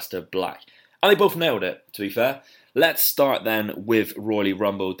for Aleister Black. And they both nailed it, to be fair. Let's start then with Royal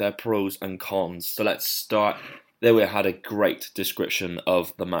Rumble, their pros and cons. So let's start. There we had a great description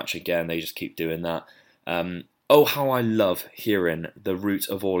of the match again. They just keep doing that. Oh, how I love hearing the root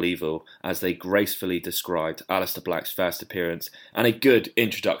of all evil as they gracefully described Aleister Black's first appearance, and a good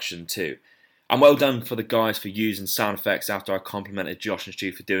introduction too. And well done for the guys for using sound effects after I complimented Josh and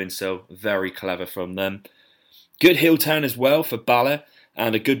Stu for doing so. Very clever from them. Good heel turn as well for Balor,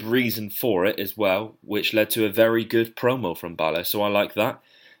 and a good reason for it as well, which led to a very good promo from Balor, so I like that.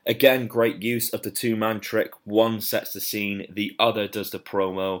 Again, great use of the two-man trick. One sets the scene, the other does the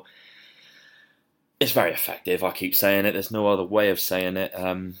promo. It's very effective, I keep saying it. There's no other way of saying it.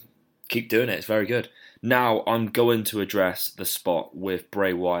 Keep doing it, it's very good. Now, I'm going to address the spot with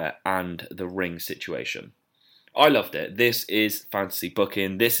Bray Wyatt and the ring situation. I loved it. This is fantasy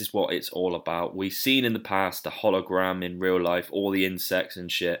booking. This is what it's all about. We've seen in the past the hologram in real life, all the insects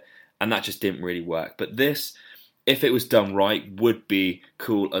and shit, and that just didn't really work. But this, if it was done right, would be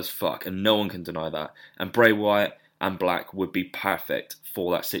cool as fuck, and no one can deny that. And Bray Wyatt and Black would be perfect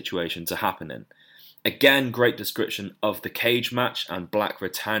for that situation to happen in. Again, great description of the cage match and Black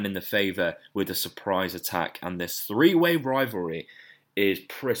returning the favour with a surprise attack. And this three-way rivalry is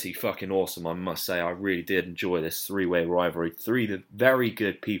pretty fucking awesome, I must say. I really did enjoy this three-way rivalry. Three very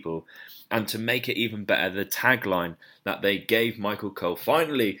good people. And to make it even better, the tagline that they gave Michael Cole.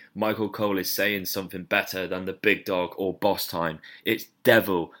 Finally, Michael Cole is saying something better than the big dog or boss time. It's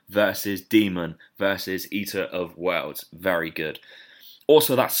Devil versus Demon versus Eater of Worlds. Very good.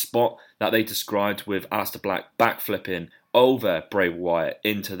 Also, that spot that they described with Aleister Black backflipping over Bray Wyatt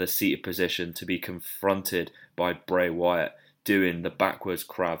into the seated position to be confronted by Bray Wyatt doing the backwards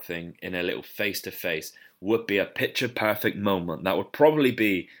crab thing in a little face-to-face would be a picture-perfect moment. That would probably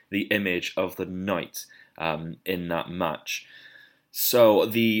be the image of the night in that match. So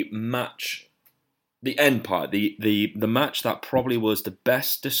the match, the end part, the match that probably was the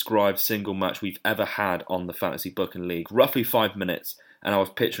best described single match we've ever had on the Fantasy Booking League. Roughly 5 minutes, and I was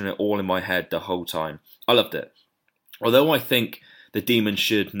picturing it all in my head the whole time. I loved it. Although I think the Demon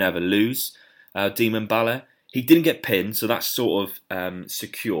should never lose, Demon Balor, he didn't get pinned, so that's sort of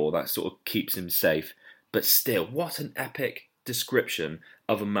secure. That sort of keeps him safe. But still, what an epic description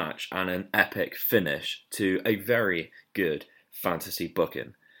of a match and an epic finish to a very good fantasy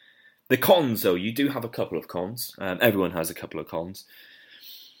booking. The cons, though, you do have a couple of cons. Everyone has a couple of cons.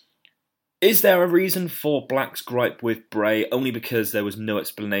 Is there a reason for Black's gripe with Bray? Only because there was no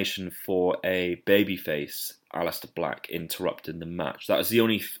explanation for a babyface, Aleister Black, interrupting the match. That was the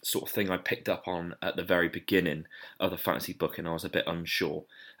only sort of thing I picked up on at the very beginning of the fantasy booking. I was a bit unsure.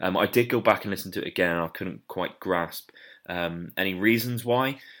 I did go back and listen to it again, and I couldn't quite grasp any reasons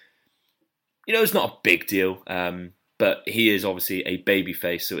why. You know, it's not a big deal, but he is obviously a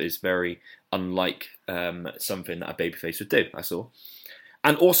babyface, so it is very unlike something that a babyface would do, that's all.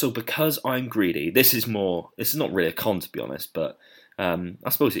 And also, because I'm greedy, this is not really a con, to be honest, but I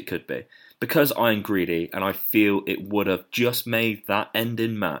suppose it could be. Because I'm greedy, and I feel it would have just made that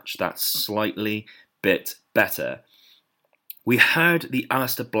ending match that slightly bit better. We heard the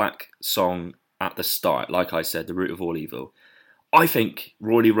Aleister Black song at the start, like I said, The Root of All Evil. I think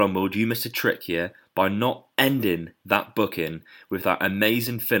Royal Rumble, you missed a trick here by not ending that booking with that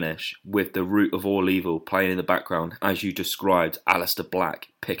amazing finish with The Root of All Evil playing in the background as you described Aleister Black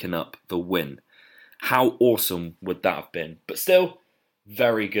picking up the win. How awesome would that have been? But still,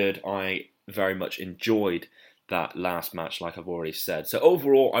 very good. I very much enjoyed that last match, like I've already said. So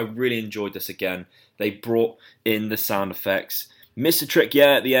overall, I really enjoyed this again. They brought in the sound effects. Missed a trick,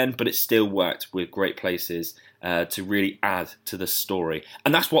 yeah, at the end, but it still worked with great places to really add to the story.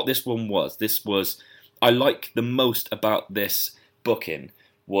 And that's what this one was. I like the most about this booking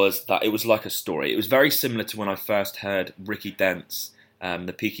was that it was like a story. It was very similar to when I first heard Ricky Dent's,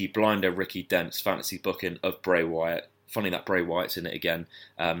 the Peaky Blinder Ricky Dent's fantasy booking of Bray Wyatt. Funny that Bray Wyatt's in it again.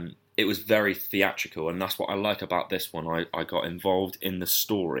 It was very theatrical, and that's what I like about this one. I got involved in the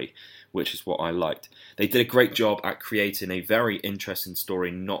story, which is what I liked. They did a great job at creating a very interesting story,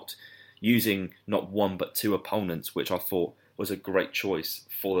 not using not one but two opponents, which I thought was a great choice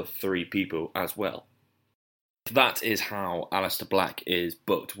for the three people as well. If that is how Aleister Black is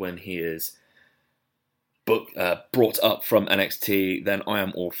booked when he is brought up from NXT, then I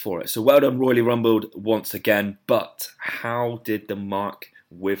am all for it. So well done, Royally Rumbled once again. But how did the mark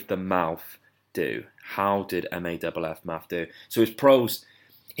with the mouth do? How did Maff do? So his pros,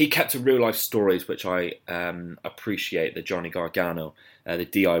 he kept to real life stories, which I appreciate. The Johnny Gargano, the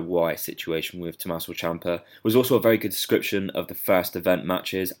DIY situation with Tommaso Ciampa was also a very good description of the first event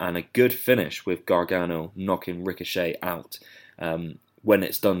matches and a good finish with Gargano knocking Ricochet out. When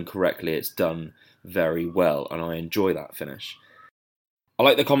it's done correctly, it's done very well, and I enjoy that finish. I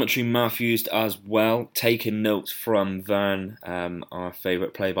like the commentary Maff used as well, taking notes from Vern, our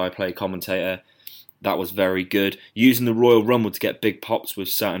favourite play-by-play commentator. That was very good. Using the Royal Rumble to get big pops with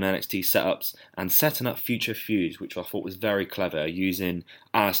certain NXT setups and setting up future feuds, which I thought was very clever, using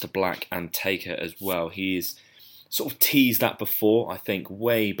Aleister Black and Taker as well. He's sort of teased that before, I think,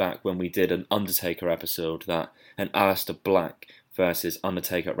 way back when we did an Undertaker episode, that an Aleister Black versus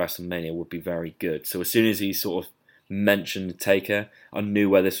Undertaker at WrestleMania would be very good. So as soon as he sort of mentioned Taker, I knew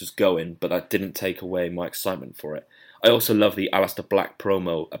where this was going, but that didn't take away my excitement for it. I also love the Aleister Black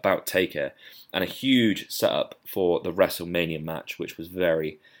promo about Taker and a huge setup for the WrestleMania match, which was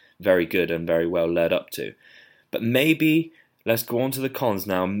very, very good and very well led up to. But maybe, let's go on to the cons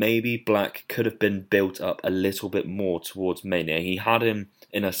now, maybe Black could have been built up a little bit more towards Mania. He had him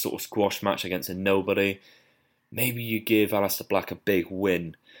in a sort of squash match against a nobody. Maybe you give Aleister Black a big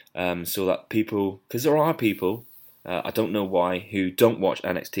win so that people, because there are people, I don't know why, who don't watch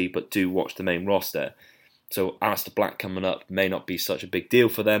NXT but do watch the main roster. So Aleister Black coming up may not be such a big deal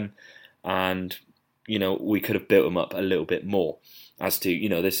for them, and we could have built him up a little bit more. As to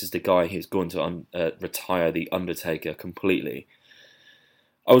this is the guy who's going to retire the Undertaker completely.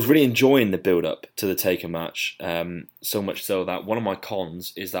 I was really enjoying the build-up to the Taker match, so much so that one of my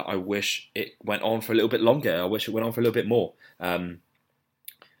cons is that I wish it went on for a little bit longer. I wish it went on for a little bit more.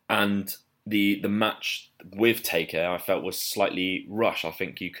 And the match with Taker, I felt, was slightly rushed. I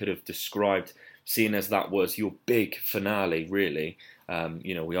think you could have described, seeing as that was your big finale, really,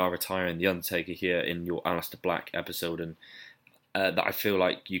 We are retiring The Undertaker here in your Aleister Black episode, and that I feel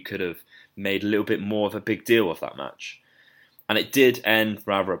like you could have made a little bit more of a big deal of that match. And it did end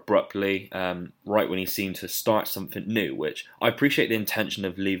rather abruptly, right when he seemed to start something new, which I appreciate the intention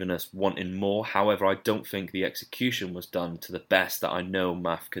of leaving us wanting more. However, I don't think the execution was done to the best that I know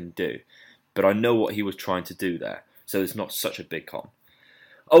Maff can do. But I know what he was trying to do there, so it's not such a big con.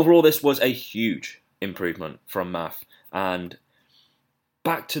 Overall, this was a huge improvement from Maff, and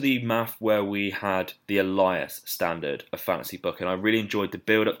back to the Maff where we had the Elias standard of fantasy booking. I really enjoyed the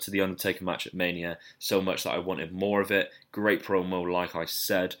build-up to the Undertaker match at Mania so much that I wanted more of it. Great promo, like I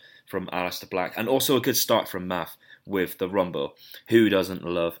said, from Aleister Black, and also a good start from Maff with the Rumble. Who doesn't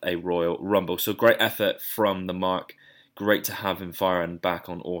love a Royal Rumble? So great effort from the Mark. Great to have him firing back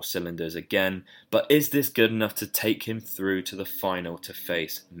on all cylinders again. But is this good enough to take him through to the final to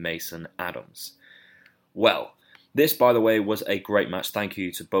face Mason Adams? Well, this, by the way, was a great match. Thank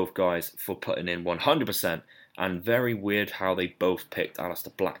you to both guys for putting in 100%. And very weird how they both picked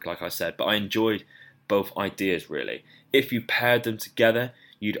Aleister Black, like I said. But I enjoyed both ideas, really. If you paired them together,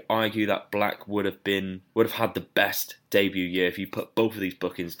 you'd argue that Black would have had the best debut year. If you put both of these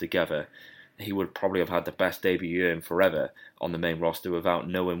bookings together, he would probably have had the best debut year in forever on the main roster without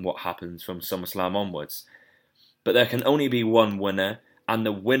knowing what happens from SummerSlam onwards. But there can only be one winner. And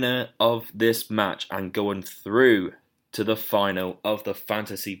the winner of this match and going through to the final of the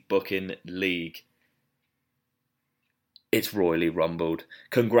Fantasy Booking League, it's royally rumbled.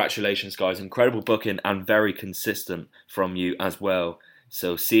 Congratulations, guys. Incredible booking and very consistent from you as well.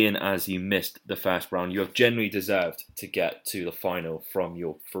 So seeing as you missed the first round, you have genuinely deserved to get to the final from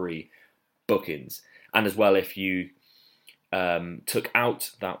your 3 bookings. And as well, if you took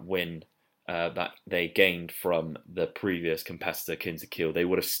out that win that they gained from the previous competitor, Kins Kill, they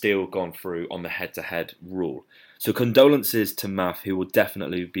would have still gone through on the head-to-head rule. So condolences to Maff, who will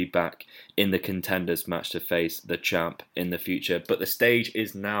definitely be back in the contenders match to face the champ in the future. But the stage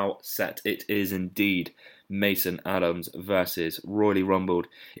is now set. It is indeed Mason Adams versus Royally Rumbled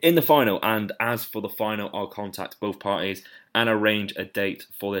in the final. And as for the final, I'll contact both parties and arrange a date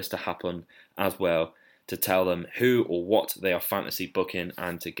for this to happen as well, to tell them who or what they are fantasy booking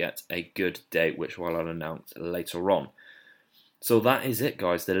and to get a good date, which I'll announce later on. So that is it,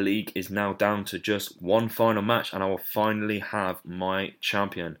 guys. The league is now down to just one final match and I will finally have my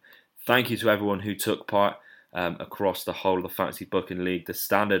champion. Thank you to everyone who took part across the whole of the Fantasy Booking League. The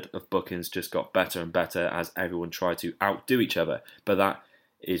standard of bookings just got better and better as everyone tried to outdo each other, but that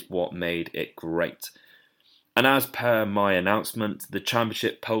is what made it great. And as per my announcement, the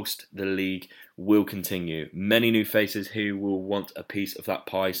championship post the league will continue. Many new faces who will want a piece of that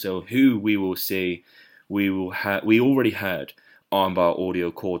pie. So who we will see, we already heard Armbar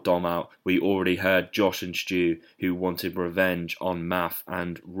Audio call Dom out. We already heard Josh and Stu who wanted revenge on Maff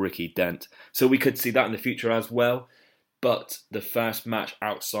and Ricky Dent. So we could see that in the future as well. But the first match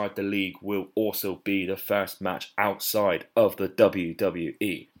outside the league will also be the first match outside of the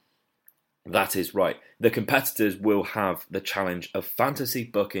WWE. That is right. The competitors will have the challenge of fantasy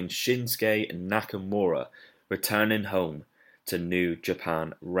booking Shinsuke Nakamura returning home to New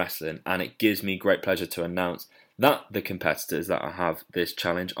Japan Wrestling. And it gives me great pleasure to announce that the competitors that I have this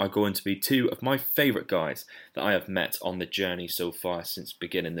challenge are going to be 2 of my favourite guys that I have met on the journey so far since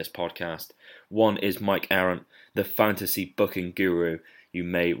beginning this podcast. One is Mike Arendt, the fantasy booking guru. You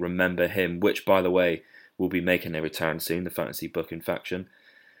may remember him, which, by the way, will be making a return soon, the fantasy booking faction.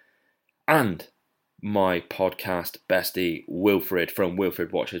 And my podcast bestie, Wilfred, from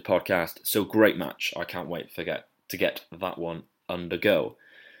Wilfred Watches Podcast. So great match. I can't wait to get that one undergo.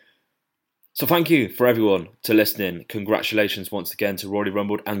 So thank you for everyone to listening. Congratulations once again to Royally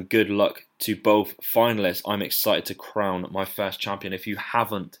Rumbled and good luck to both finalists. I'm excited to crown my first champion. If you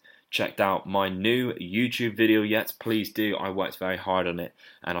haven't checked out my new YouTube video yet, please do. I worked very hard on it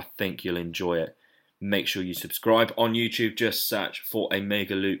and I think you'll enjoy it. Make sure you subscribe on YouTube. Just search for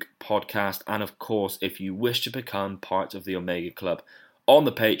Omega Luke Podcast. And of course, if you wish to become part of the Omega Club on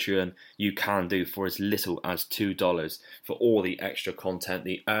the Patreon, you can do for as little as $2 for all the extra content,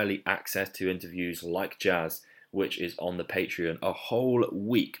 the early access to interviews like Jazz, which is on the Patreon a whole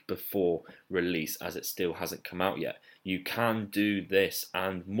week before release as it still hasn't come out yet. You can do this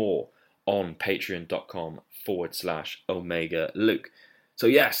and more on patreon.com/Omega Luke. So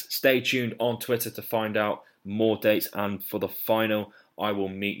yes, stay tuned on Twitter to find out more dates. And for the final, I will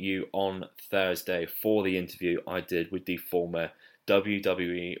meet you on Thursday for the interview I did with the former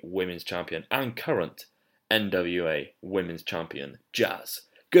WWE Women's Champion and current NWA Women's Champion, Jazz.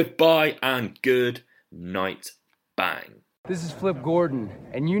 Goodbye and good night. Bang. This is Flip Gordon,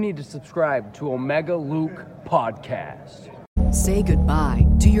 and you need to subscribe to Omega Luke Podcast. Say goodbye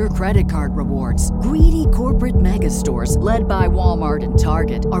to your credit card rewards. Greedy corporate mega stores, led by Walmart and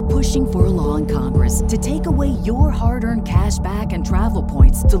Target, are pushing for a law in Congress to take away your hard-earned cash back and travel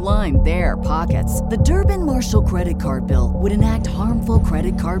points to line their pockets. The Durbin-Marshall credit card bill would enact harmful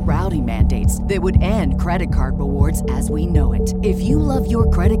credit card routing mandates that would end credit card rewards as we know it. If you love your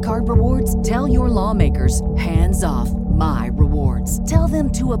credit card rewards, tell your lawmakers, hands off my rewards. Tell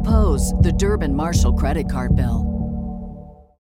them to oppose the Durbin-Marshall credit card bill.